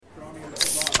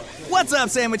What's up,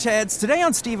 sandwich heads? Today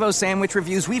on Steve-O's Sandwich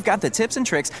Reviews, we've got the tips and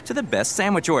tricks to the best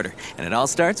sandwich order. And it all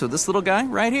starts with this little guy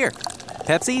right here.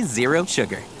 Pepsi Zero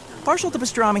Sugar. Partial to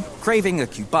pastrami, craving a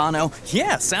Cubano.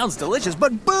 Yeah, sounds delicious,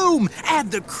 but boom! Add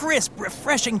the crisp,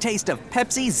 refreshing taste of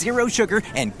Pepsi Zero Sugar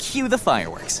and cue the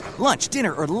fireworks. Lunch,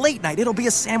 dinner, or late night, it'll be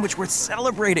a sandwich worth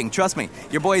celebrating. Trust me,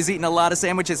 your boy's eaten a lot of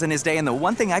sandwiches in his day, and the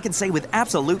one thing I can say with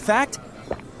absolute fact,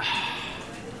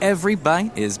 every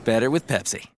bite is better with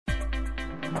Pepsi.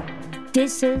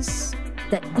 This is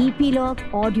the Epilogue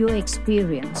Audio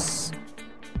Experience.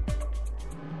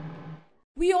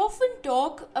 We often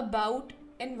talk about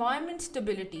environment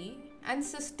stability and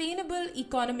sustainable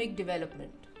economic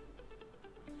development.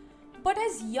 But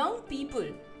as young people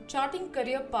charting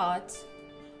career paths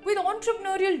with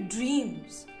entrepreneurial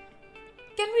dreams,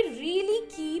 can we really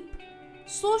keep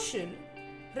social,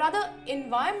 rather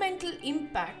environmental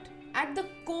impact at the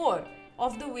core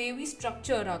of the way we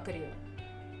structure our career?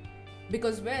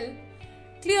 Because, well,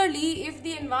 clearly if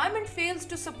the environment fails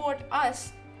to support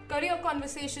us, career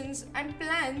conversations and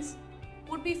plans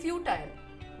would be futile,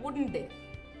 wouldn't they?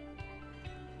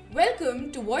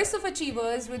 Welcome to Voice of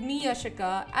Achievers with me,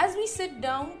 Ashika, as we sit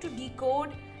down to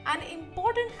decode an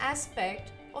important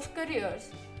aspect of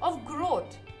careers, of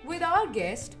growth, with our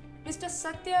guest, Mr.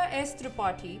 Satya S.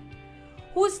 Tripathi,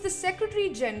 who is the Secretary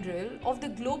General of the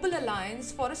Global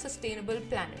Alliance for a Sustainable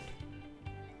Planet.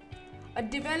 A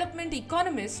development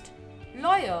economist,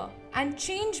 lawyer, and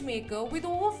change maker with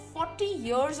over 40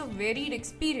 years of varied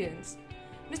experience,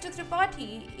 Mr.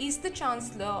 Tripathi is the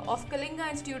Chancellor of Kalinga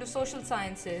Institute of Social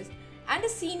Sciences and a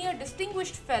Senior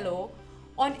Distinguished Fellow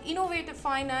on Innovative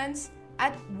Finance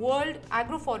at World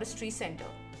Agroforestry Center.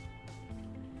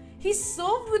 He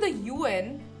served with the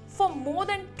UN for more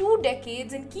than 2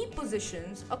 decades in key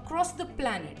positions across the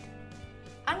planet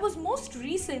and was most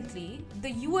recently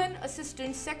the UN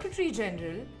Assistant Secretary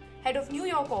General, Head of New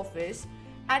York Office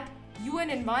at UN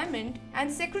Environment and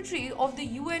Secretary of the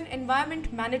UN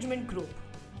Environment Management Group.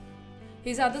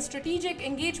 His other strategic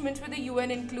engagements with the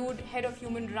UN include Head of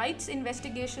Human Rights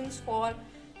Investigations for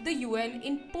the UN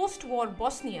in post-war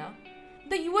Bosnia,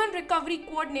 the UN Recovery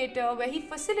Coordinator where he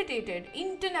facilitated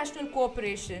international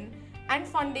cooperation and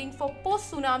funding for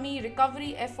post-tsunami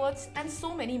recovery efforts, and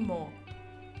so many more.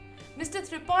 Mr.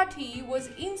 Tripathi was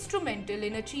instrumental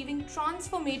in achieving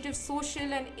transformative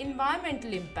social and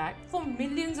environmental impact for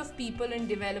millions of people in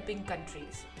developing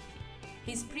countries.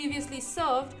 He's previously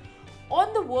served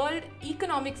on the World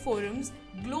Economic Forum's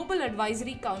Global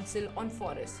Advisory Council on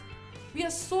Forests. We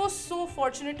are so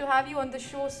fortunate to have you on the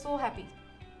show. So happy.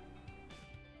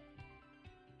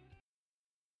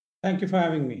 Thank you for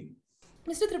having me.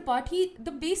 Mr. Tripathi,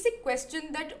 the basic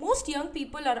question that most young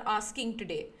people are asking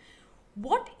today,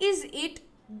 what is it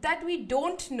that we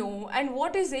don't know and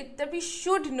what is it that we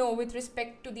should know with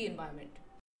respect to the environment?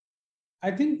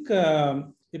 I think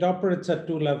it operates at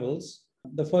 2 levels.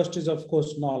 The first is, of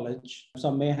course, knowledge.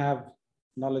 Some may have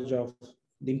knowledge of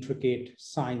the intricate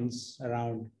science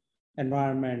around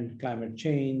environment, climate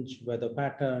change, weather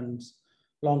patterns,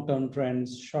 long-term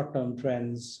trends, short-term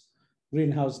trends,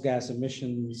 greenhouse gas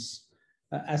emissions,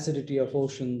 acidity of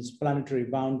oceans, planetary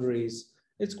boundaries.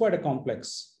 It's quite a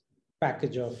complex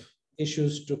package of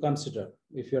issues to consider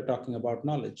if you're talking about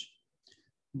knowledge.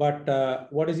 But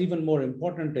what is even more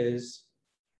important is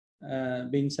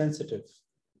being sensitive.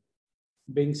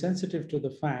 Being sensitive to the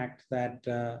fact that,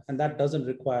 and that doesn't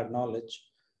require knowledge,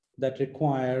 that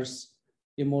requires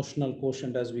emotional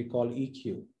quotient, as we call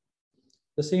EQ.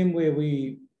 The same way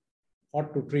we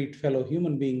ought to treat fellow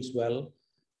human beings well,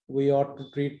 we ought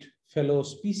to treat fellow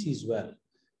species well,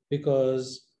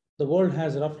 because the world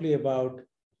has roughly about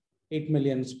 8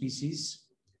 million species,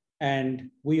 and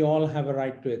we all have a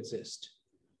right to exist.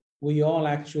 We all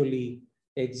actually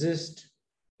exist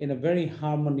in a very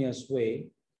harmonious way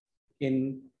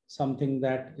in something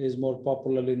that is more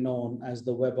popularly known as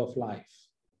the web of life.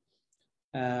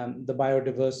 The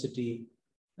biodiversity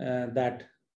that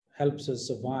helps us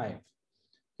survive.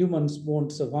 Humans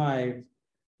won't survive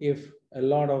if a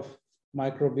lot of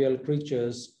microbial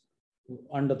creatures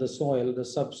under the soil, the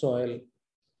subsoil,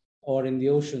 or in the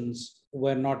oceans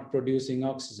were not producing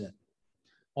oxygen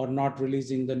or not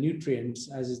releasing the nutrients,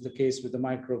 as is the case with the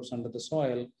microbes under the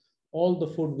soil. All the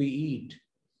food we eat,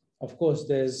 of course,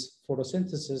 there's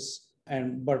photosynthesis,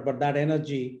 but that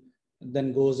energy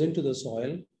then goes into the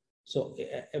soil. So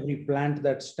every plant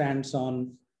that stands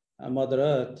on Mother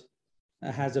Earth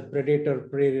has a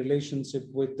predator-prey relationship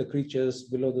with the creatures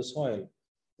below the soil,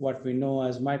 what we know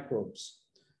as microbes.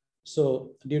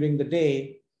 So during the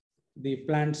day, the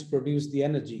plants produce the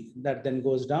energy that then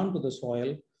goes down to the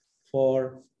soil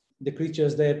for the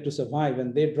creatures there to survive,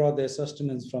 and they draw their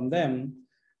sustenance from them.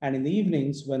 And in the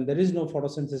evenings, when there is no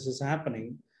photosynthesis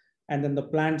happening, and then the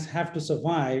plants have to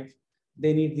survive,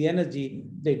 they need the energy,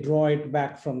 they draw it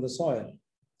back from the soil.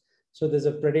 So there's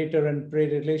a predator and prey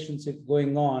relationship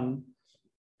going on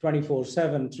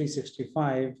 24/7,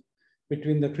 365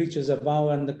 between the creatures above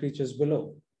and the creatures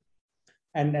below.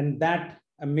 And that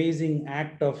amazing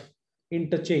act of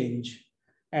interchange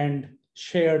and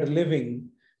shared living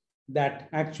that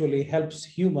actually helps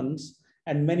humans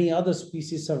and many other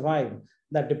species survive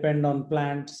that depend on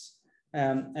plants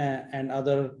and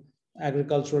other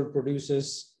agricultural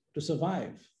producers to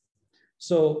survive.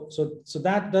 So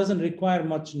that doesn't require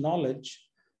much knowledge.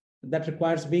 That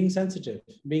requires being sensitive,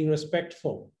 being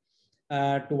respectful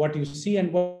to what you see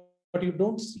and what you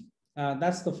don't see.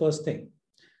 That's the first thing.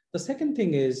 The second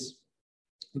thing is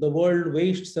the world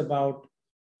wastes about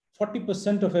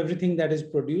 40% of everything that is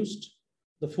produced.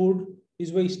 The food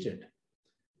is wasted,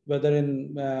 whether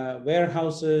in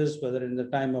warehouses, whether in the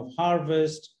time of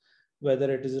harvest,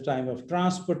 whether it is a time of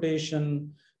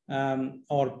transportation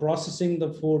or processing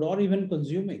the food or even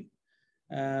consuming.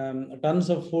 Tons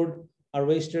of food are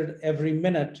wasted every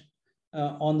minute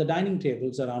on the dining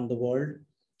tables around the world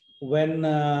when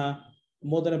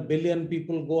more than 1 billion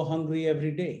people go hungry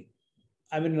every day.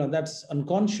 I mean, that's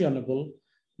unconscionable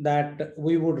that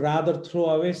we would rather throw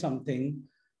away something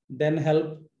than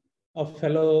help a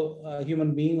fellow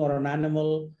human being or an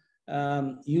animal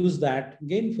use that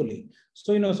gainfully.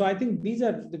 So I think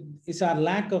it's our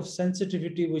lack of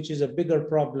sensitivity, which is a bigger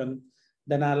problem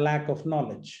than our lack of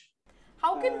knowledge.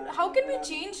 How can we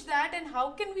change that, and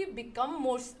how can we become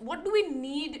more, what do we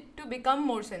need to become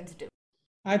more sensitive?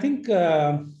 I think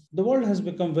the world has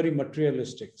become very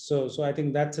materialistic. So I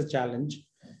think that's a challenge,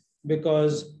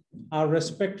 because our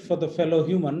respect for the fellow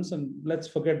humans, and let's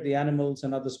forget the animals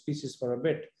and other species for a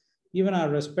bit, even our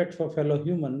respect for fellow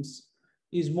humans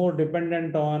is more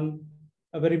dependent on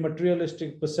a very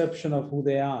materialistic perception of who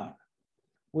they are.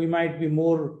 We might be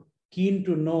more keen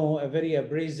to know a very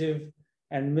abrasive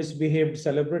and misbehaved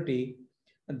celebrity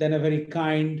than a very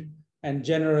kind and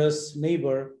generous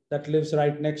neighbor that lives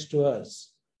right next to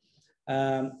us,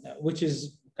 which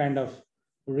is kind of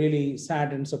really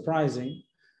sad and surprising,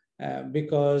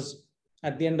 because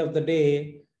at the end of the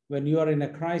day, when you are in a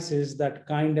crisis, that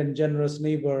kind and generous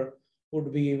neighbor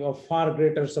would be of far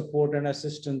greater support and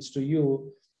assistance to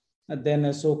you than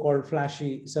a so-called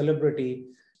flashy celebrity.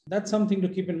 That's something to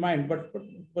keep in mind. But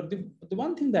the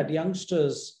one thing that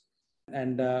youngsters,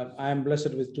 and I am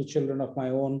blessed with 2 children of my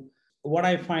own, what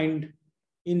I find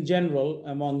in general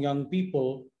among young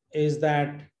people is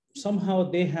that somehow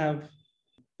they have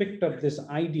picked up this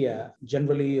idea,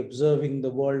 generally observing the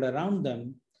world around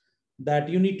them, that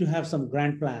you need to have some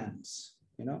grand plans,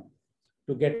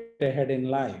 to get ahead in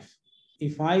life.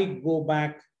 If I go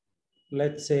back,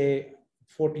 let's say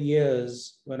 40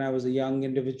 years, when I was a young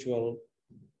individual,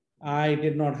 I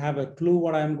did not have a clue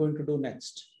what I'm going to do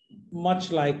next.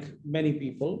 Much like many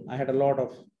people, I had a lot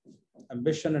of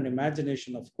ambition and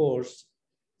imagination, of course.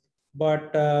 But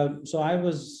so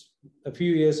a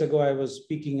few years ago, I was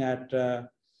speaking at the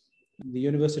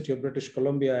University of British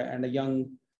Columbia, and a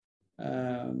young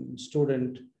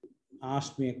student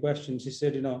asked me a question. She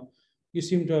said, you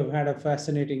seem to have had a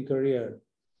fascinating career.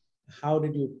 How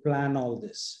did you plan all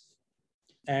this?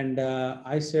 And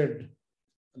I said,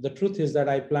 the truth is that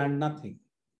I planned nothing.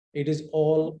 It is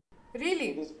all.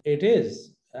 Really? It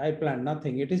is. I planned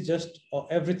nothing. It is just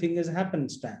everything is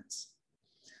happenstance.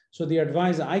 So the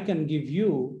advice I can give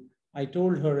you, I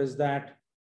told her, is that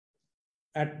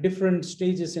at different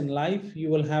stages in life, you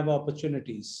will have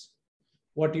opportunities.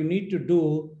 What you need to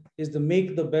do is to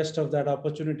make the best of that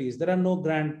opportunities. There are no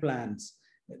grand plans.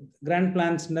 Grand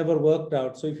plans never worked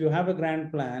out. So if you have a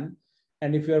grand plan,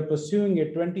 and if you are pursuing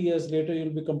it 20 years later,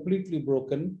 you'll be completely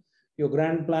broken. Your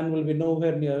grand plan will be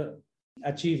nowhere near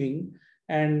achieving,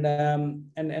 and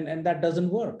that doesn't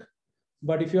work.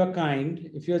 But if you're kind,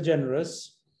 if you're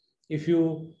generous, if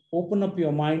you open up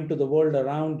your mind to the world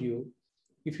around you,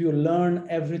 if you learn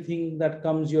everything that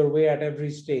comes your way at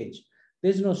every stage,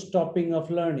 there's no stopping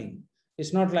of learning.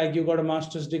 It's not like you got a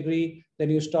master's degree, then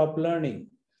you stop learning,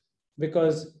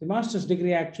 because the master's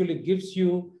degree actually gives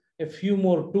you a few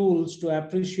more tools to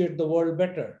appreciate the world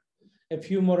better, a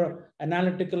few more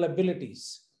analytical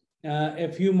abilities,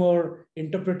 a few more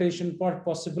interpretation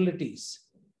possibilities.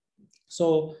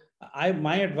 So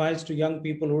my advice to young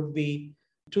people would be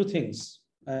 2 things,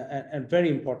 and very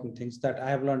important things that I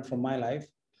have learned from my life.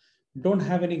 Don't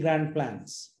have any grand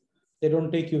plans. They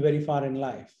don't take you very far in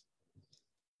life.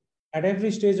 At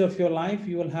every stage of your life,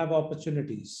 you will have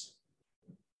opportunities.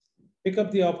 Pick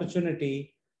up the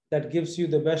opportunity that gives you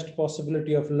the best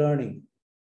possibility of learning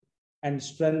and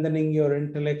strengthening your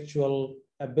intellectual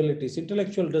abilities.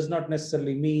 Intellectual does not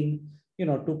necessarily mean,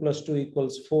 2 plus 2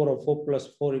 equals 4 or 4 plus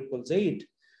 4 equals 8,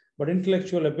 but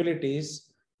intellectual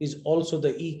abilities is also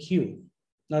the EQ,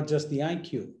 not just the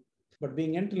IQ. But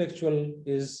being intellectual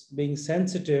is being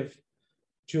sensitive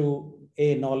to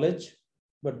A, knowledge,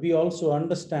 but we also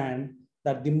understand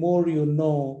that the more you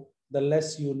know, the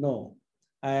less you know.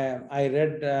 I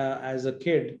read as a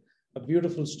kid a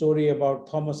beautiful story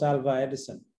about Thomas Alva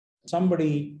Edison.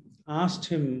 Somebody asked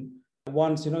him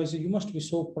once, he said, you must be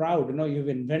so proud, you've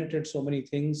invented so many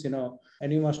things,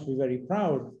 and you must be very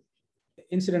proud.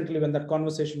 Incidentally, when that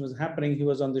conversation was happening, he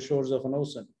was on the shores of an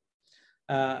ocean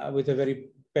with a very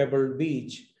pebbled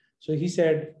beach. So he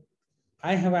said,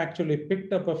 I have actually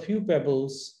picked up a few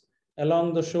pebbles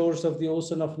along the shores of the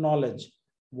ocean of knowledge.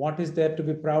 What is there to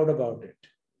be proud about it?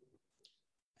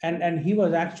 And he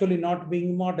was actually not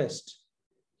being modest.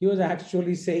 He was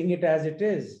actually saying it as it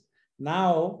is.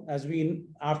 Now,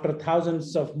 after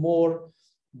thousands of more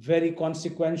very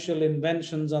consequential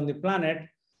inventions on the planet,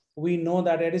 we know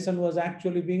that Edison was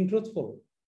actually being truthful,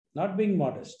 not being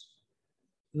modest.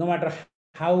 No matter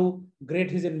how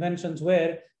great his inventions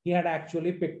were, he had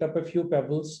actually picked up a few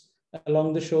pebbles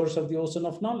along the shores of the ocean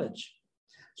of knowledge.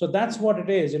 So that's what it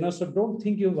is, So don't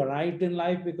think you've arrived in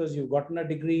life because you've gotten a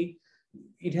degree.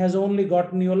 It has only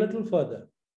gotten you a little further.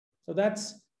 So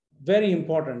that's very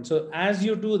important. So as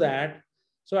you do that,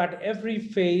 so at every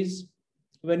phase,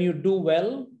 when you do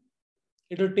well,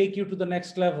 it'll take you to the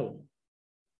next level.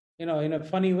 In a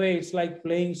funny way, it's like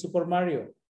playing Super Mario.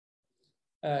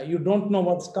 You don't know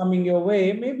what's coming your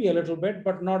way, maybe a little bit,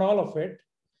 but not all of it.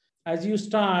 As you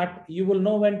start, you will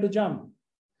know when to jump,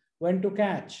 when to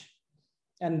catch.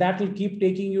 And that will keep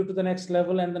taking you to the next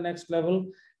level and the next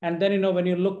level. And then, when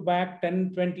you look back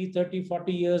 10, 20, 30,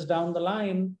 40 years down the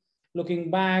line,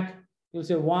 looking back, you'll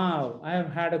say, wow, I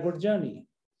have had a good journey.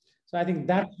 So I think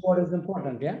that's what is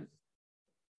important, yeah?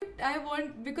 I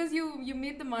want, because you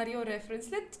made the Mario reference,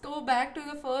 let's go back to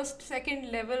the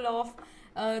second level of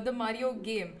the Mario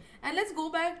game. And let's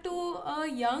go back to a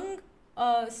young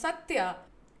Satya,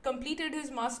 completed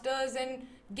his masters and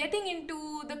getting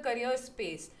into the career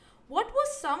space. What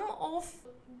was some of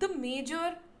the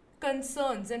major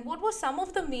concerns and what were some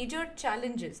of the major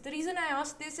challenges? The reason I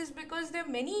ask this is because there are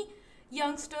many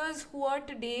youngsters who are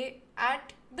today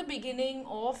at the beginning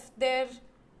of their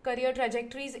career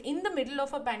trajectories in the middle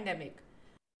of a pandemic.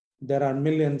 There are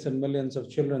millions and millions of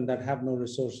children that have no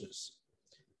resources.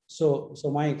 So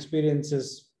my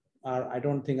experiences I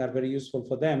don't think are very useful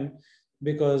for them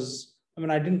because,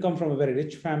 I didn't come from a very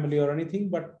rich family or anything,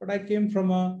 but I came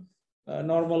from a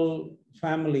normal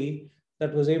family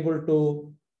that was able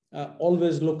to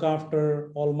always look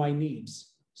after all my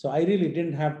needs. So I really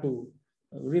didn't have to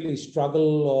really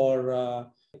struggle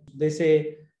or they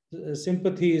say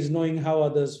sympathy is knowing how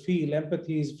others feel.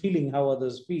 Empathy is feeling how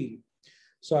others feel.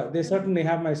 So they certainly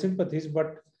have my sympathies,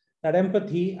 but that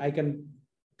empathy I can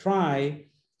try,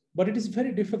 but it is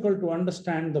very difficult to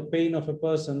understand the pain of a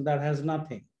person that has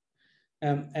nothing.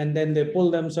 And then they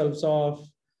pull themselves up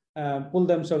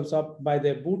by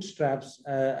their bootstraps,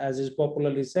 as is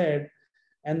popularly said,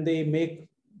 and they make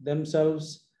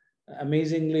themselves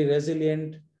amazingly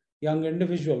resilient young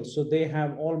individuals. So they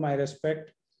have all my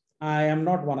respect. I am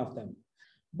not one of them.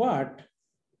 But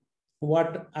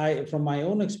from my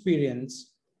own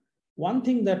experience, one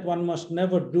thing that one must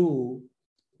never do,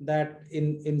 that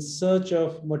in search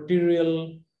of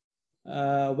material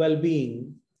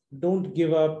well-being, don't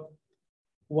give up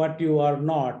what you are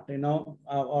not,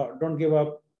 or don't give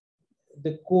up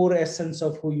the core essence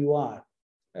of who you are.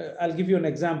 I'll give you an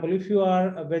example. If you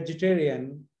are a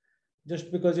vegetarian, just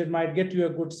because it might get you a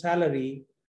good salary,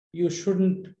 you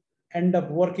shouldn't end up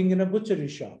working in a butchery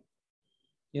shop,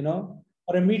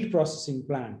 or a meat processing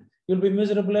plant. You'll be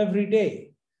miserable every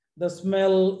day. The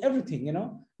smell, everything,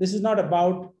 This is not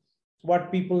about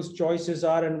what people's choices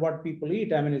are and what people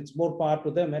eat. It's more power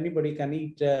to them. Anybody can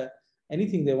eat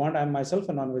anything they want. I'm myself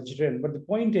a non-vegetarian. But the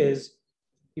point is,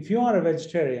 if you are a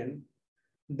vegetarian,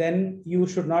 then you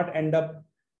should not end up,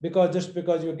 just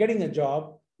because you're getting a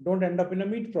job, don't end up in a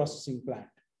meat processing plant.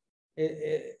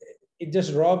 It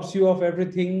just robs you of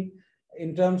everything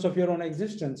in terms of your own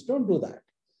existence. Don't do that.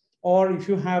 Or if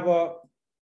you have a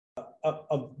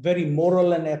very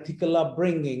moral and ethical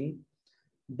upbringing,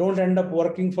 don't end up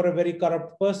working for a very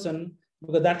corrupt person,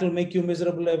 because that will make you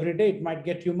miserable every day. It might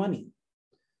get you money.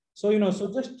 So,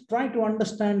 so just try to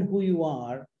understand who you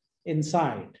are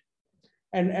inside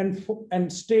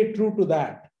and stay true to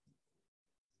that.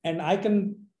 And I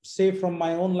can say from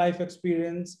my own life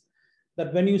experience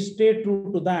that when you stay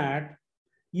true to that,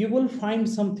 you will find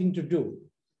something to do.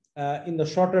 In the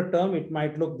shorter term, it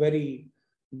might look very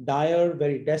dire,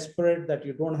 very desperate that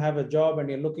you don't have a job and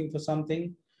you're looking for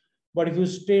something. But if you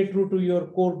stay true to your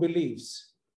core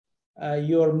beliefs,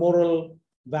 your moral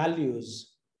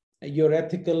values, your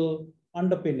ethical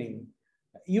underpinning,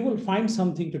 you will find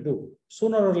something to do.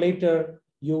 Sooner or later,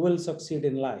 you will succeed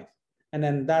in life. And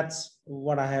then that's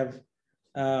what I have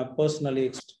personally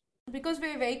experienced. Because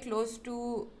we're very close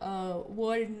to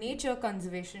World Nature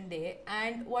Conservation Day,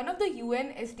 and one of the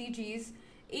UN SDGs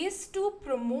is to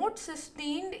promote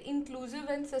sustained, inclusive,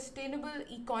 and sustainable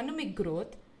economic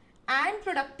growth and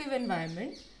productive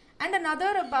environment, and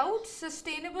another about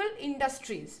sustainable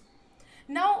industries.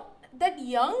 Now, that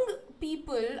young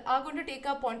people are going to take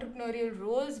up entrepreneurial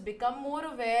roles, become more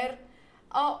aware.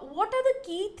 What are the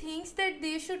key things that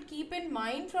they should keep in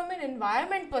mind from an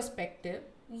environment perspective,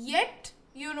 yet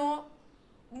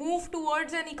move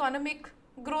towards an economic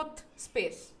growth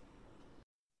space?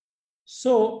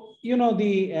 So,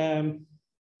 the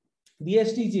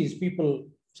SDGs, people,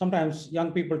 sometimes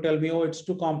young people tell me, oh, it's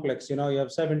too complex. You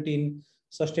have 17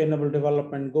 sustainable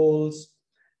development goals.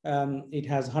 It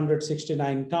has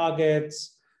 169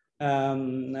 targets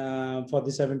for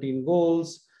the 17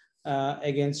 goals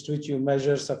against which you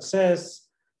measure success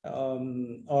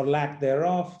or lack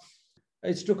thereof.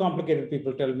 It's too complicated,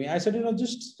 people tell me. I said,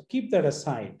 just keep that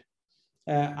aside.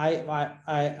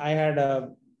 I had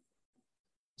a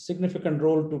significant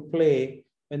role to play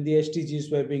when the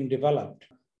SDGs were being developed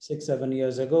 6-7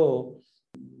 years ago.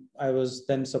 I was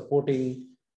then supporting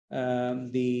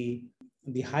the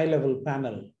high-level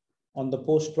panel on the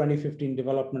post-2015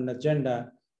 development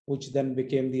agenda, which then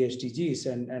became the SDGs.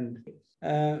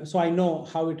 And so I know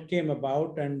how it came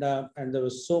about, and there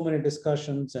was so many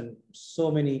discussions and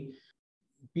so many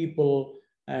people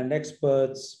and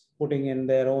experts putting in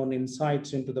their own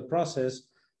insights into the process.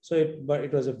 But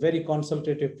it was a very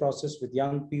consultative process with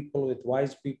young people, with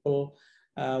wise people,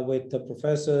 with the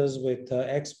professors, with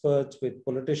experts, with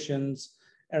politicians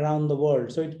around the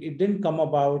world. So it didn't come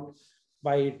about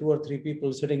by 2 or 3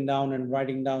 people sitting down and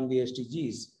writing down the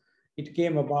SDGs. It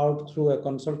came about through a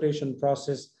consultation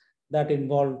process that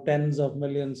involved tens of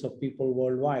millions of people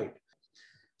worldwide.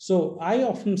 So I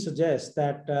often suggest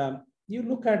that you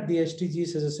look at the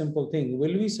SDGs as a simple thing.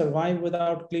 Will we survive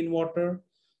without clean water?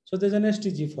 So there's an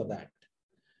SDG for that.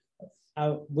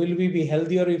 Will we be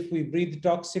healthier if we breathe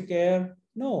toxic air?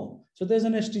 No. So there's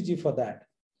an SDG for that.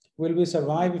 Will we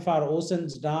survive if our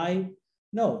oceans die?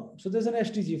 No. So there's an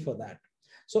SDG for that.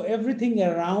 So everything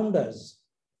around us,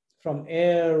 from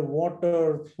air,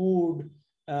 water, food,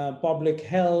 public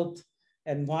health,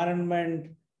 environment,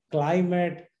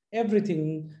 climate,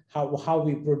 everything, how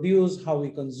we produce, how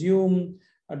we consume,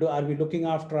 are we looking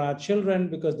after our children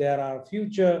because they are our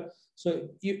future? So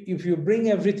if you bring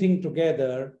everything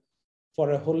together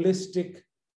for a holistic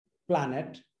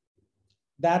planet,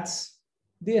 that's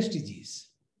the SDGs.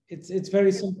 It's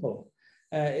very simple.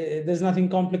 There's nothing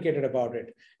complicated about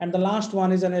it. And the last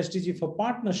one is an SDG for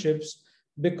partnerships,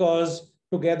 because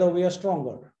together we are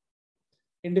stronger.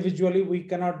 Individually, we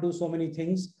cannot do so many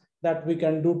things that we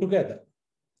can do together.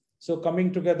 So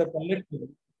coming together collectively.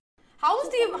 How is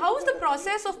the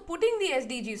process of putting the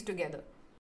SDGs together?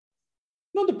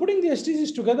 No, putting the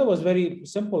SDGs together was very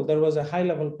simple. There was a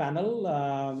high-level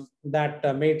panel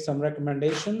that made some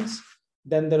recommendations.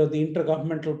 Then the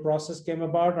intergovernmental process came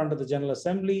about under the General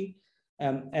Assembly.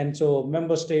 And so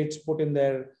member states put in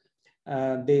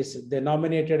they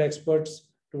nominated experts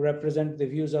to represent the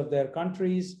views of their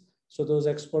countries. So those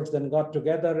experts then got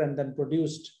together and then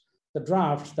produced the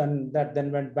draft, that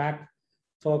went back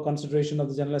for consideration of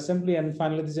the General Assembly, and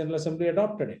finally the General Assembly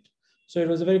adopted it. So it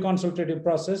was a very consultative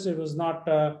process. It was not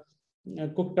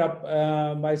cooked up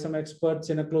by some experts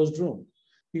in a closed room.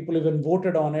 People even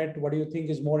voted on it. What do you think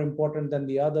is more important than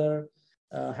the other?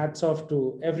 Hats off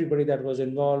to everybody that was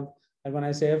involved. And when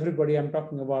I say everybody, I'm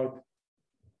talking about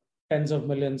tens of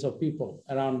millions of people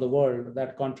around the world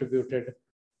that contributed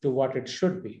to what it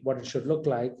should be, what it should look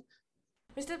like.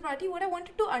 Mr. Tripathi, what I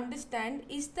wanted to understand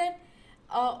is that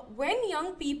when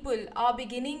young people are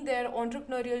beginning their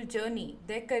entrepreneurial journey,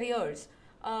 their careers,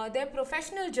 their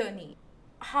professional journey,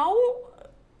 how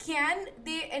can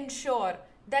they ensure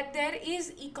that there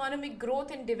is economic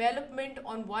growth and development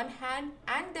on one hand,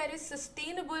 and there is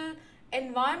sustainable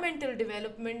environmental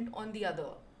development on the other?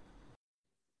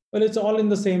 Well, it's all in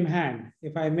the same hand,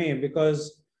 if I may,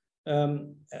 because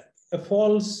a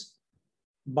false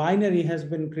binary has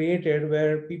been created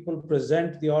where people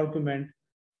present the argument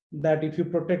that if you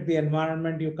protect the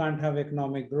environment, you can't have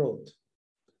economic growth.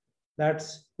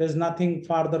 There's nothing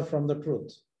farther from the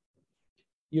truth.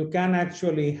 You can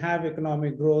actually have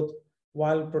economic growth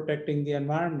while protecting the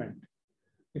environment.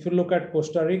 If you look at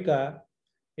Costa Rica,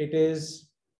 it is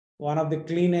one of the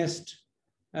cleanest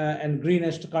and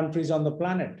greenest countries on the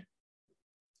planet.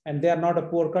 And they are not a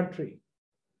poor country.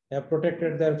 They have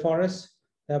protected their forests,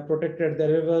 they have protected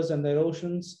their rivers and their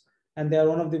oceans, and they are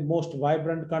one of the most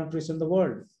vibrant countries in the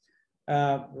world.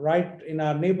 Right in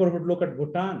our neighborhood, look at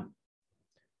Bhutan.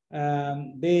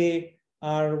 They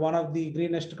are one of the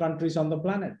greenest countries on the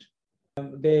planet.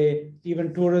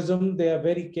 Even tourism, they are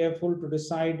very careful to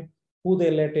decide who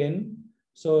they let in.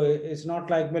 So it's not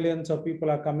like millions of people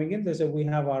are coming in. They say, we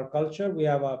have our culture, we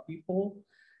have our people,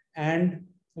 and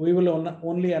we will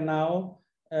only allow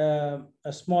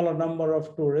a smaller number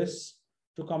of tourists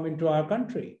to come into our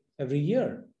country every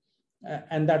year.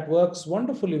 And that works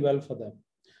wonderfully well for them.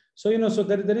 So, so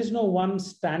there is no one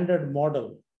standard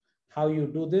model how you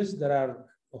do this. There are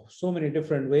so many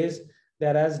different ways.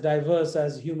 They're as diverse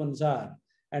as humans are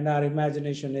and our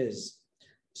imagination is.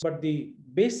 But the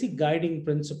basic guiding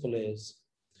principle is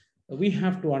we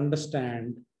have to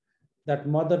understand that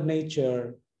Mother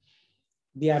Nature,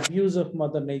 the abuse of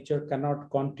Mother Nature cannot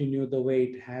continue the way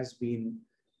it has been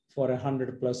for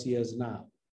 100+ years now.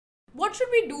 What should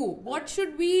we do? What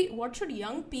should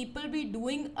young people be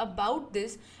doing about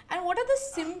this? And what are the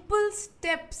simple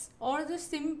steps or the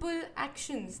simple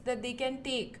actions that they can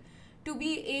take to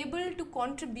be able to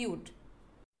contribute?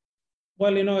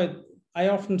 Well, I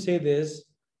often say this,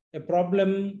 a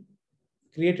problem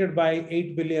created by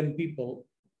 8 billion people,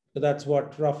 so that's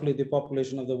what roughly the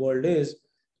population of the world is,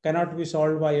 cannot be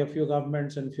solved by a few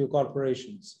governments and few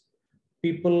corporations.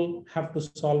 People have to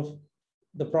solve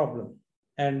the problem.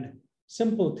 And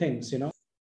simple things,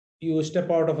 you step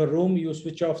out of a room, you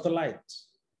switch off the lights.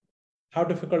 How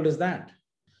difficult is that?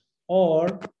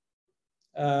 Or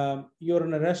you're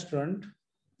in a restaurant,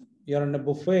 you're in a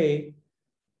buffet,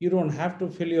 you don't have to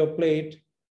fill your plate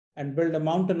and build a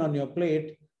mountain on your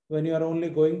plate when you are only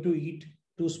going to eat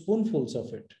 2 spoonfuls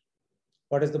of it.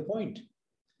 What is the point?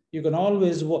 You can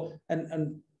always,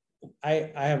 and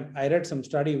I read some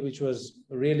study which was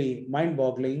really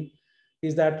mind-boggling,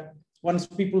 is that once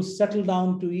people settle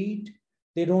down to eat,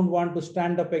 they don't want to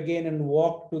stand up again and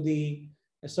walk to the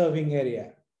serving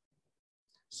area.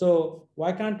 So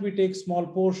why can't we take small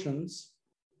portions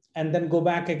and then go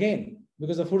back again?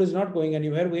 Because the food is not going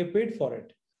anywhere, we have paid for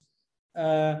it.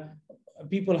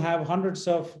 People have hundreds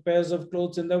of pairs of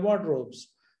clothes in their wardrobes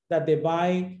that they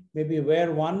buy, maybe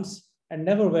wear once and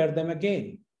never wear them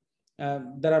again.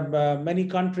 There are many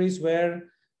countries where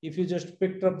if you just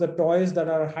picked up the toys that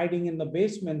are hiding in the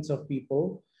basements of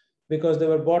people because they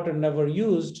were bought and never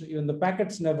used, even the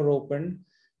packets never opened,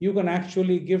 you can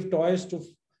actually give toys to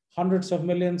hundreds of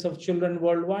millions of children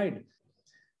worldwide.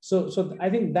 So I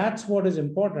think that's what is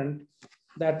important,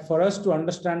 that for us to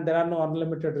understand there are no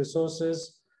unlimited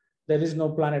resources, there is no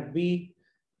planet B.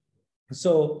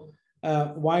 So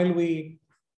while we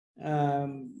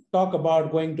talk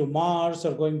about going to Mars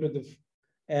or going to the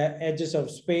edges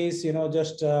of space,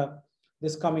 just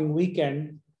this coming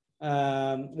weekend,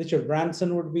 Richard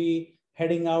Branson would be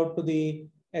heading out to the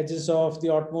edges of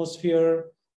the atmosphere.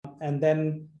 And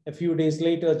then a few days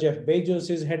later, Jeff Bezos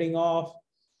is heading off.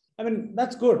 I mean,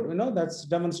 that's good, that's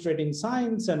demonstrating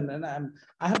science and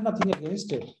I have nothing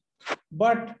against it.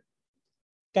 But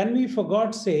can we, for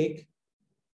God's sake,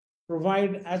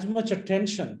 provide as much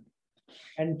attention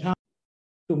and time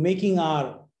to making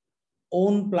our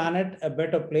own planet a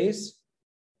better place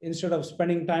instead of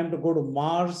spending time to go to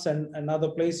Mars and other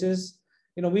places?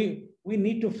 We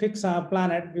need to fix our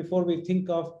planet before we think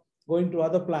of going to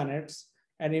other planets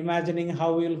and imagining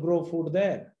how we'll grow food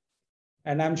there.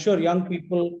 And I'm sure young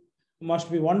people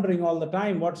must be wondering all the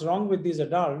time, what's wrong with these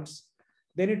adults?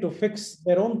 They need to fix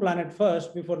their own planet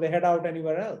first before they head out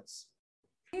anywhere else.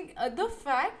 The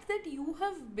fact that you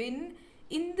have been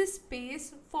in this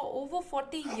space for over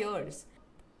 40 years,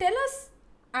 tell us,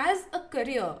 as a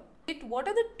career, what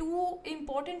are the 2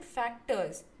 important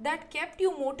factors that kept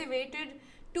you motivated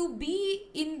to be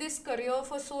in this career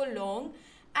for so long?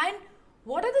 And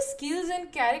what are the skills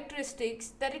and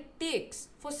characteristics that it takes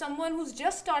for someone who's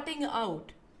just starting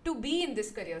out to be in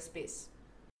this career space?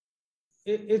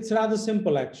 It's rather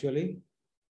simple, actually.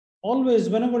 Always,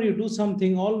 whenever you do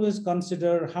something, always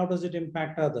consider how does it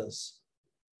impact others.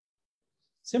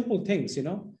 Simple things,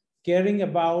 caring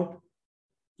about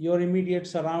your immediate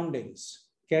surroundings,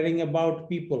 caring about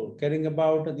people, caring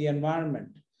about the environment.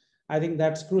 I think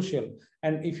that's crucial.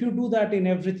 And if you do that in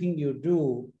everything you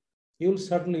do, you'll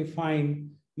certainly find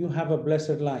you have a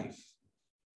blessed life.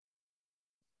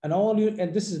 And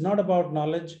this is not about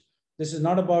knowledge. This is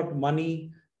not about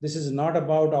money. This is not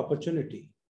about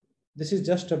opportunity. This is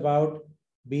just about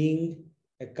being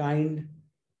a kind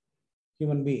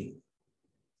human being,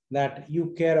 that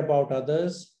you care about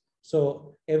others.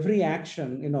 So every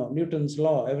action, Newton's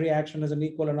law, every action has an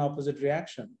equal and opposite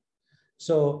reaction.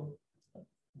 So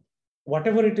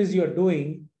whatever it is you're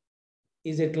doing,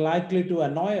 is it likely to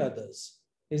annoy others?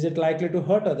 Is it likely to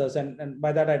hurt others? And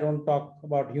by that, I don't talk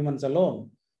about humans alone.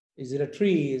 Is it a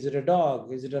tree? Is it a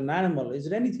dog? Is it an animal? Is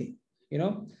it anything?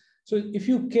 So if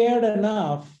you cared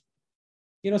enough,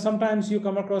 sometimes you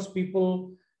come across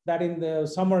people that in the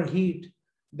summer heat,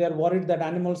 they're worried that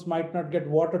animals might not get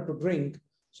water to drink.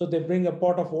 So they bring a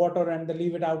pot of water and they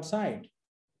leave it outside.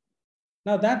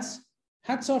 Now that's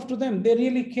hats off to them. They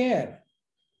really care.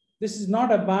 This is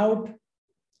not about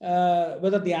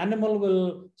whether the animal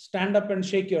will stand up and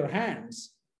shake your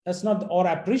hands. That's not, or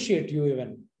appreciate you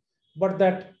even, but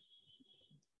that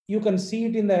you can see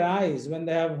it in their eyes when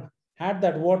they have had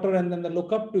that water and then they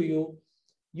look up to you,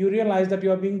 you realize that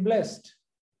you are being blessed.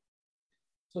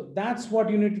 So that's what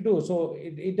you need to do. So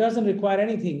it doesn't require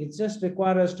anything. It just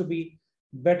requires us to be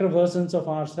better versions of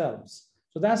ourselves.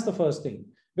 So that's the first thing,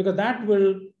 because that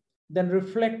will then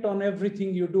reflect on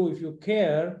everything you do. If you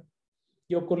care,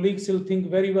 your colleagues will think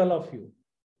very well of you.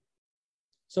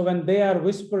 So when they are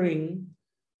whispering,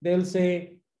 they'll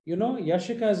say,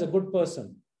 Yashika is a good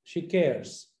person. She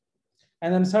cares.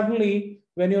 And then suddenly,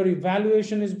 when your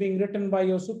evaluation is being written by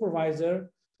your supervisor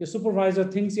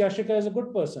thinks Yashika is a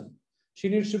good person. She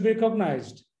needs to be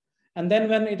recognized. And then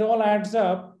when it all adds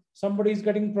up, somebody is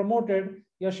getting promoted,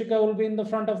 Yashika will be in the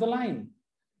front of the line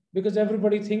because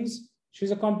everybody thinks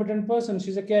she's a competent person,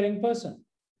 she's a caring person.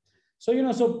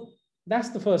 So, so that's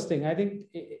the first thing. I think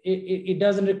it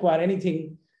doesn't require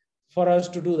anything for us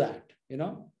to do that,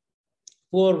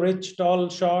 Poor, rich, tall,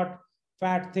 short,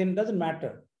 fat, thin, doesn't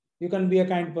matter. You can be a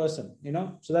kind person,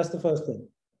 So that's the first thing.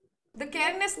 The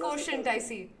careness quotient, I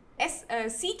see.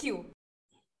 CQ.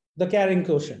 The caring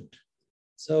quotient.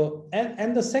 So,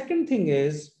 and the second thing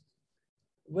is,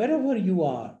 wherever you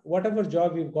are, whatever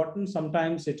job you've gotten,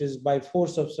 sometimes it is by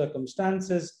force of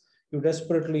circumstances, you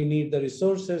desperately need the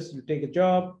resources, you take a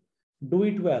job, do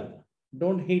it well,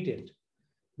 don't hate it.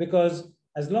 Because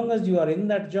as long as you are in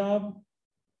that job,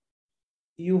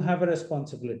 you have a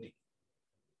responsibility.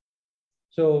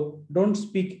 So don't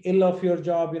speak ill of your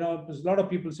job. Because a lot of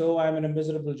people say, oh, I'm in a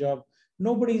miserable job.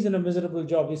 Nobody is in a miserable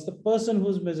job. It's the person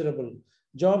who's miserable.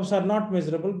 Jobs are not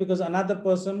miserable because another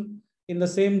person in the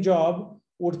same job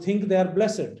would think they are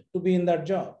blessed to be in that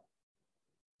job.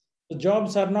 The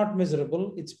jobs are not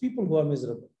miserable. It's people who are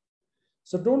miserable.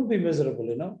 So don't be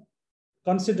miserable,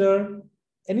 Consider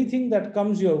anything that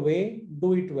comes your way,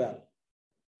 do it well.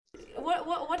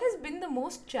 What has been the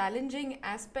most challenging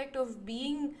aspect of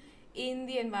being in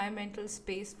the environmental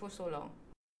space for so long?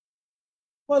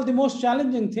 Well, the most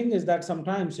challenging thing is that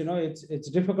sometimes, it's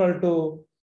difficult to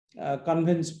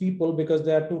convince people because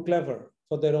they are too clever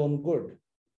for their own good.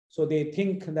 So they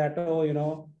think that,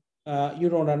 you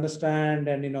don't understand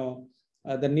and,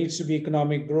 there needs to be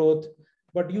economic growth,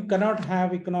 but you cannot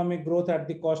have economic growth at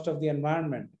the cost of the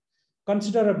environment.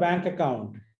 Consider a bank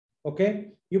account, okay?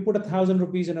 You put 1,000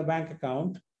 rupees in a bank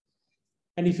account,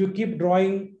 and if you keep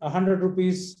drawing 100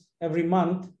 rupees every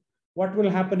month, what will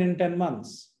happen in 10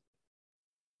 months?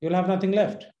 You'll have nothing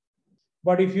left.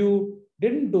 But if you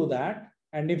didn't do that,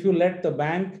 and if you let the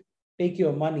bank take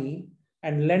your money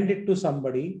and lend it to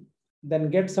somebody, then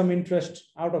get some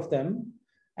interest out of them,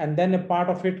 and then a part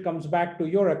of it comes back to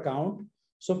your account,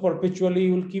 so perpetually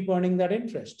you will keep earning that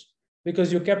interest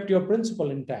because you kept your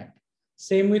principal intact.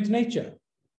 Same with nature.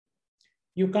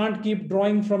 You can't keep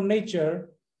drawing from nature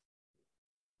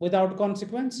without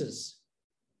consequences.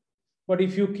 But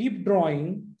if you keep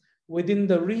drawing within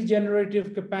the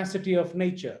regenerative capacity of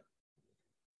nature,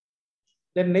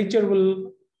 then nature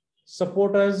will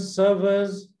support us, serve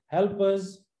us, help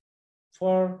us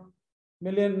for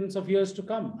millions of years to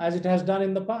come, as it has done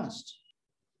in the past.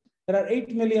 There are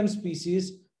 8 million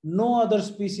species. No other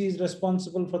species is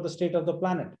responsible for the state of the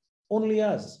planet, only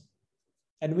us.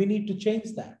 And we need to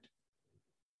change that.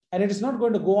 And it is not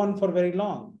going to go on for very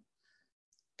long.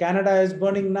 Canada is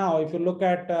burning now. If you look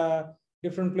at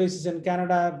different places in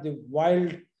Canada, the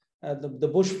wild,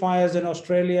 the bushfires in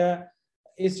Australia,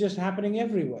 it's just happening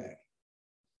everywhere.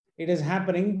 It is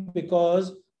happening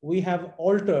because we have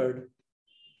altered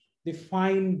the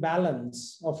fine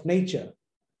balance of nature,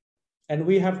 and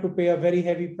we have to pay a very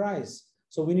heavy price.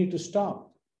 So we need to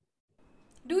stop.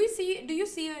 Do you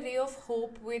see a ray of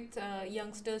hope with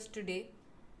youngsters today?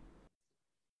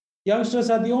 Youngsters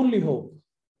are the only hope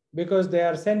because they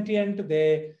are sentient,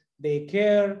 they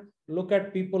care. Look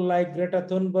at people like Greta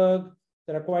Thunberg.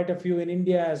 There are quite a few in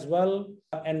India as well.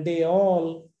 And they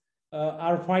all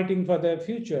are fighting for their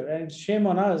future. And shame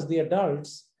on us, the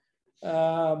adults.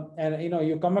 And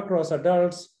you come across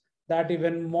adults that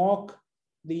even mock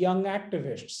the young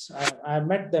activists. I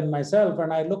met them myself,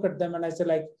 and I look at them and I say,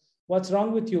 like, what's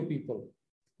wrong with you people?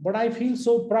 But I feel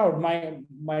so proud.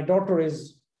 My daughter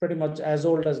is pretty much as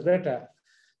old as Greta.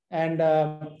 And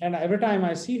every time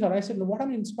I see her, I said, what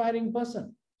an inspiring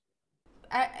person.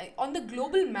 On the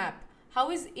global map,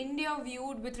 how is India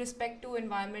viewed with respect to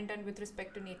environment and with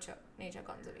respect to nature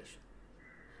conservation?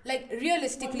 Like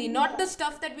realistically, not the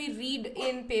stuff that we read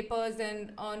in papers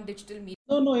and on digital media.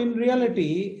 No, in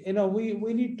reality,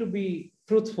 we need to be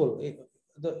truthful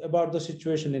about the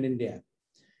situation in India.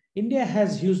 India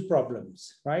has huge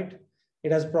problems, right?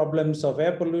 It has problems of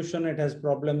air pollution. It has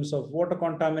problems of water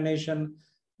contamination.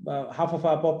 Half of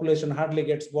our population hardly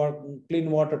gets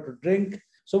clean water to drink.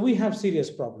 So we have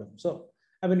serious problems. So,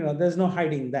 there's no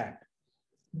hiding that.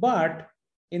 But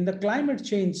in the climate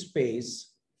change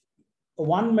space,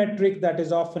 one metric that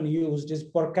is often used is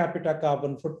per capita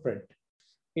carbon footprint.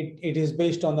 It is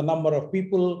based on the number of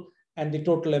people and the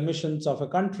total emissions of a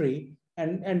country,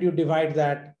 and you divide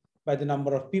that by the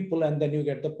number of people, and then you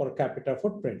get the per capita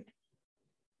footprint.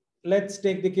 Let's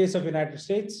take the case of United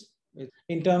States.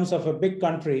 In terms of a big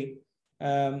country,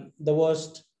 the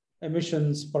worst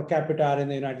emissions per capita are in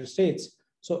the United States.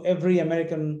 So every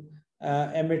American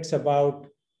emits about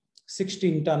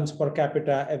 16 tons per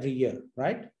capita every year,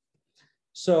 right?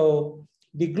 So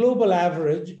the global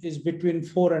average is between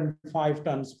 4 and 5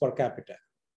 tons per capita.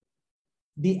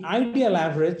 The ideal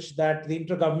average that the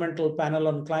Intergovernmental Panel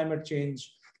on Climate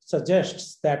Change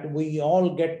suggests that we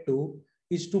all get to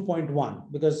is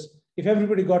 2.1, because if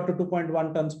everybody got to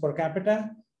 2.1 tons per capita,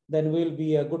 then we'll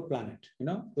be a good planet,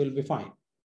 we'll be fine.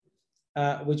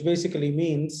 Which basically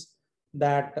means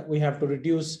that we have to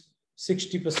reduce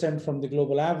 60% from the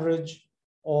global average,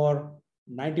 or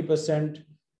 90%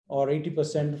 or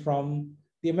 80% from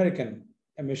the American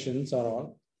emissions or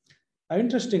all.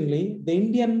 Interestingly, the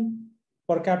Indian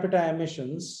per capita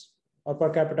emissions or per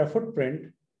capita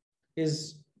footprint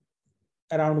is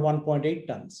around 1.8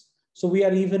 tons. So we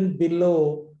are even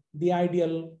below the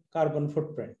ideal carbon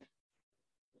footprint.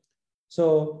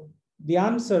 So the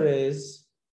answer is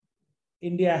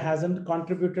India hasn't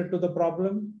contributed to the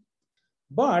problem,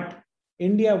 but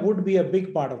India would be a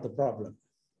big part of the problem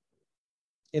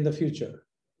in the future.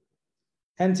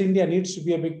 Hence, India needs to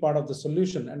be a big part of the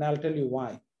solution, and I'll tell you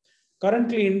why.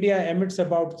 Currently, India emits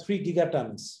about 3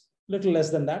 gigatons, little less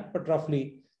than that, but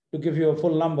roughly, to give you a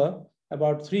full number,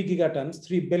 about 3 gigatons,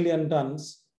 3 billion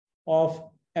tons of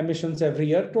emissions every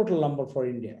year, total number for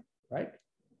India, right?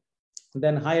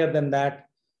 Then higher than that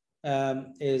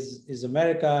is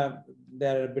America.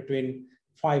 They're between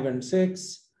 5 and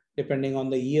 6, depending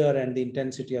on the year and the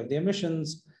intensity of the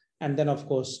emissions. And then, of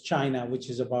course, China, which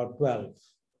is about 12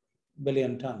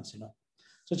 billion tons,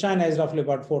 So China is roughly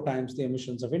about 4 times the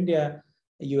emissions of India.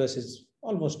 The US is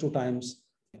almost 2 times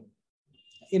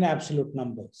in absolute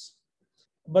numbers.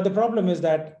 But the problem is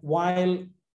that while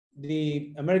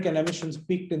the American emissions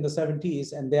peaked in the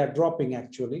 70s, and they are dropping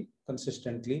actually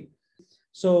consistently.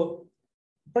 So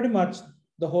pretty much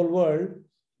the whole world,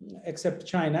 except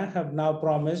China, have now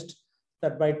promised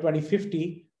that by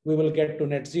 2050, we will get to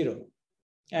net zero.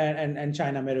 And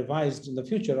China may revise in the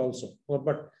future also.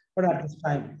 But at this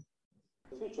time.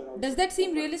 Does that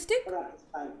seem realistic?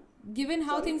 Given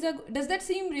how things are, does that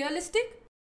seem realistic?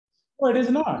 No, it is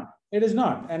not. It is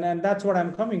not. And that's what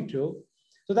I'm coming to.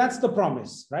 So that's the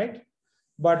promise, right?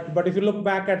 But if you look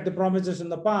back at the promises in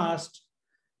the past,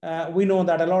 we know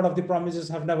that a lot of the promises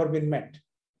have never been met.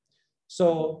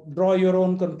 So draw your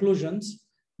own conclusions.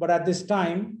 But at this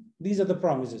time, these are the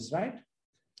promises, right?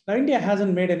 Now, India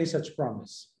hasn't made any such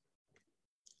promise,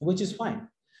 which is fine,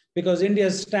 because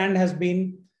India's stand has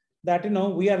been that,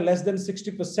 we are less than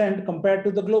 60% compared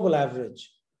to the global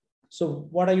average. So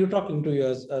what are you talking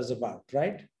to us about,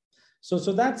 right? So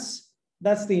that's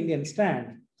the Indian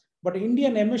stand. But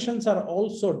Indian emissions are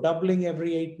also doubling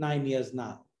every 8-9 years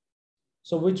now.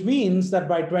 So which means that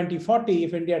by 2040,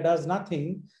 if India does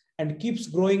nothing and keeps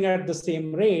growing at the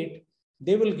same rate,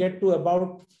 they will get to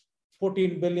about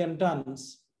 14 billion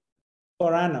tons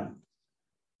per annum,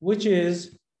 which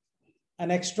is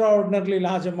an extraordinarily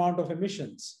large amount of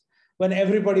emissions. When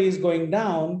everybody is going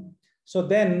down, so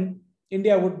then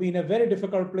India would be in a very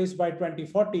difficult place by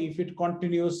 2040 if it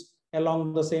continues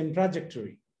along the same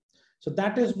trajectory. So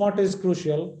that is what is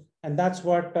crucial, and that's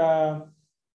what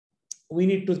we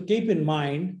need to keep in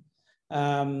mind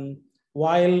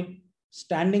while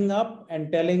standing up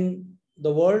and telling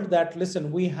the world that,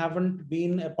 listen, we haven't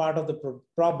been a part of the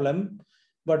problem,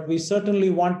 but we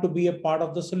certainly want to be a part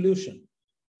of the solution.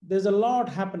 there's a lot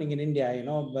happening in India,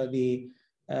 but the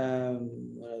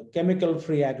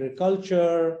chemical-free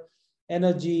agriculture,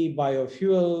 energy,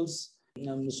 biofuels,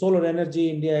 solar energy.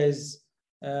 India is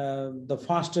the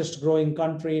fastest growing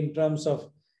country in terms of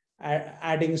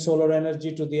adding solar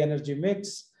energy to the energy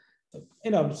mix,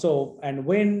 and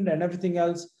wind and everything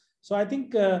else. So I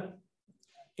think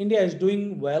India is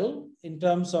doing well in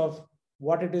terms of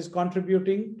what it is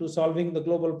contributing to solving the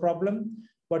global problem,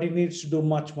 but it needs to do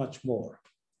much, much more,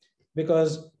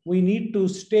 because we need to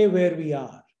stay where we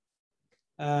are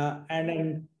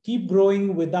and keep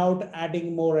growing without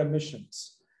adding more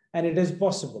emissions. And it is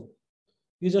possible.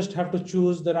 You just have to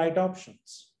choose the right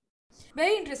options.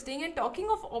 Very interesting. And talking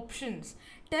of options,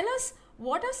 tell us,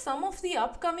 what are some of the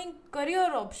upcoming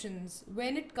career options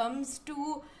when it comes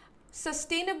to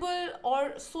sustainable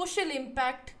or social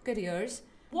impact careers?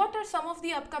 What are some of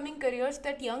the upcoming careers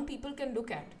that young people can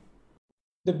look at?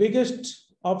 The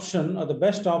biggest option or the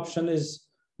best option is,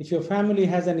 if your family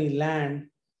has any land,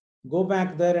 go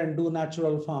back there and do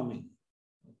natural farming.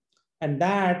 And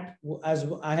that, as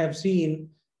I have seen,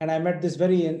 and I met this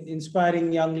very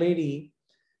inspiring young lady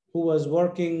who was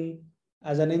working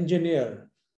as an engineer,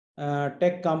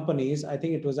 tech companies. I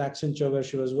think it was Accenture where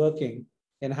she was working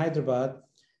in Hyderabad.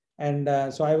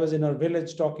 And so I was in her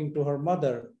village talking to her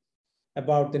mother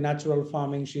about the natural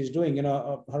farming she's doing.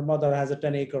 Her mother has a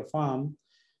 10-acre farm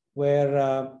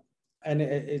where, and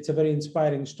it's a very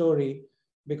inspiring story,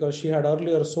 because she had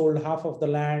earlier sold half of the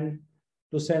land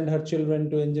to send her children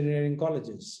to engineering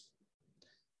colleges.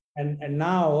 And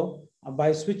now,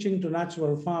 by switching to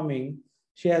natural farming,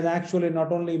 she has actually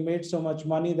not only made so much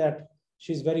money that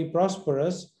she's very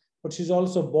prosperous, but she's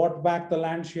also bought back the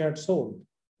land she had sold.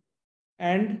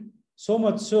 And so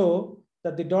much so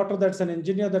that the daughter that's an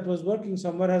engineer that was working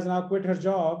somewhere has now quit her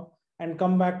job and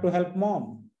come back to help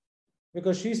mom,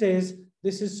 because she says,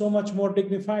 this is so much more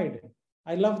dignified.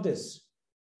 I love this.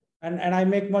 And I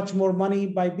make much more money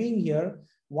by being here.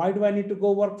 Why do I need to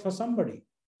go work for somebody?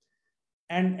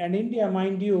 And India,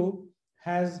 mind you,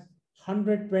 has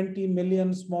 120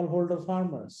 million smallholder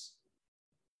farmers,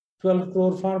 12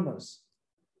 crore farmers.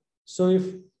 So if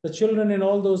the children in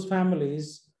all those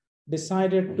families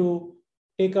decided to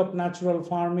take up natural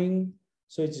farming,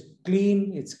 so it's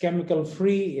clean, it's chemical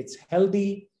free, it's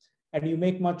healthy, and you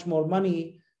make much more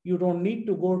money, you don't need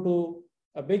to go to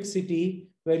a big city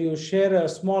where you share a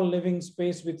small living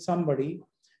space with somebody,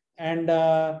 and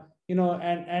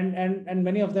and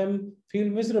many of them feel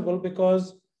miserable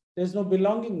because there's no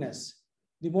belongingness.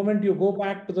 The moment you go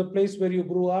back to the place where you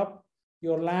grew up,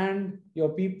 your land, your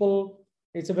people,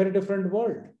 it's a very different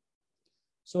world.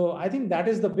 So I think that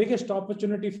is the biggest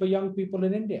opportunity for young people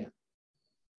in India.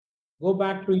 Go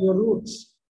back to your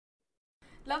roots.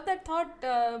 Love that thought.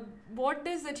 What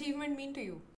does achievement mean to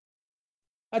you?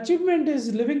 Achievement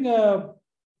is living a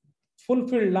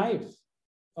fulfilled life,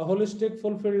 a holistic,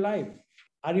 fulfilled life.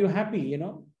 Are you happy,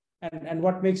 And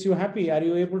what makes you happy? Are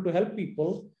you able to help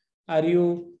people? Are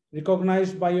you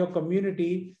recognized by your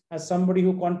community as somebody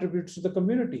who contributes to the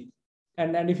community?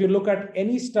 And if you look at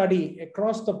any study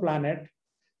across the planet,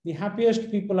 the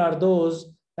happiest people are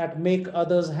those that make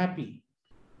others happy.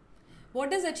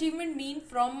 What does achievement mean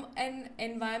from an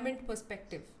environment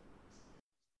perspective?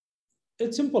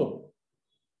 It's simple.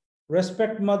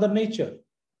 Respect Mother Nature.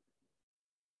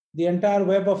 The entire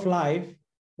web of life,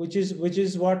 which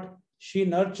is what she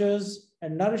nurtures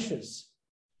and nourishes.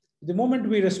 The moment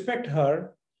we respect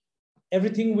her,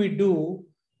 everything we do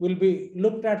will be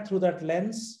looked at through that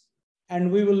lens,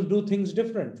 and we will do things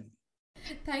differently.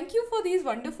 Thank you for these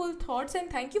wonderful thoughts, and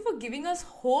thank you for giving us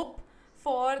hope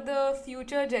for the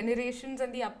future generations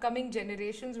and the upcoming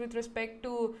generations with respect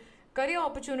to career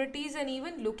opportunities and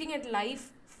even looking at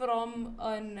life from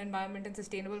an environment and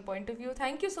sustainable point of view.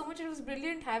 Thank you so much. It was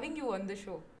brilliant having you on the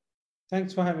show.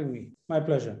 Thanks for having me. My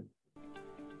pleasure.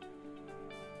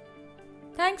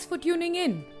 Thanks for tuning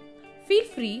in. Feel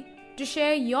free to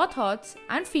share your thoughts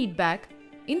and feedback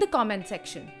in the comment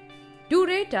section. Do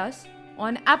rate us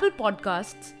on Apple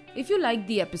Podcasts if you liked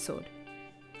the episode.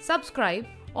 Subscribe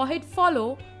or hit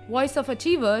follow Voice of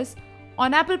Achievers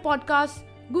on Apple Podcasts,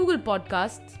 Google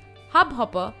Podcasts,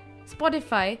 Hubhopper,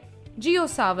 Spotify,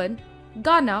 JioSaavn,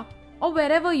 Gaana, or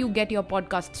wherever you get your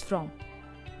podcasts from.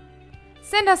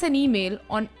 Send us an email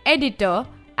on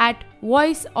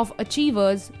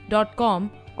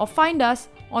editor@voiceofachievers.com or find us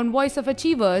on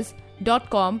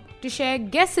voiceofachievers.com to share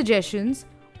guest suggestions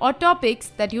or topics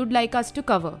that you'd like us to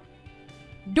cover.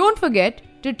 Don't forget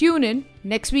to tune in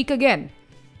next week again.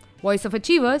 Voice of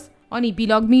Achievers on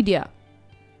Epilogue Media.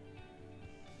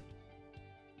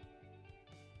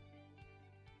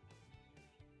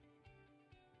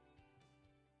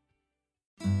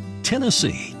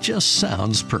 Tennessee just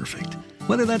sounds perfect.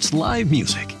 Whether that's live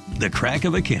music, the crack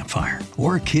of a campfire,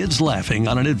 or kids laughing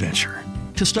on an adventure.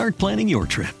 To start planning your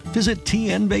trip, visit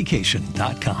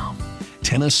tnvacation.com.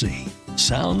 Tennessee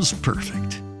sounds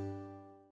perfect.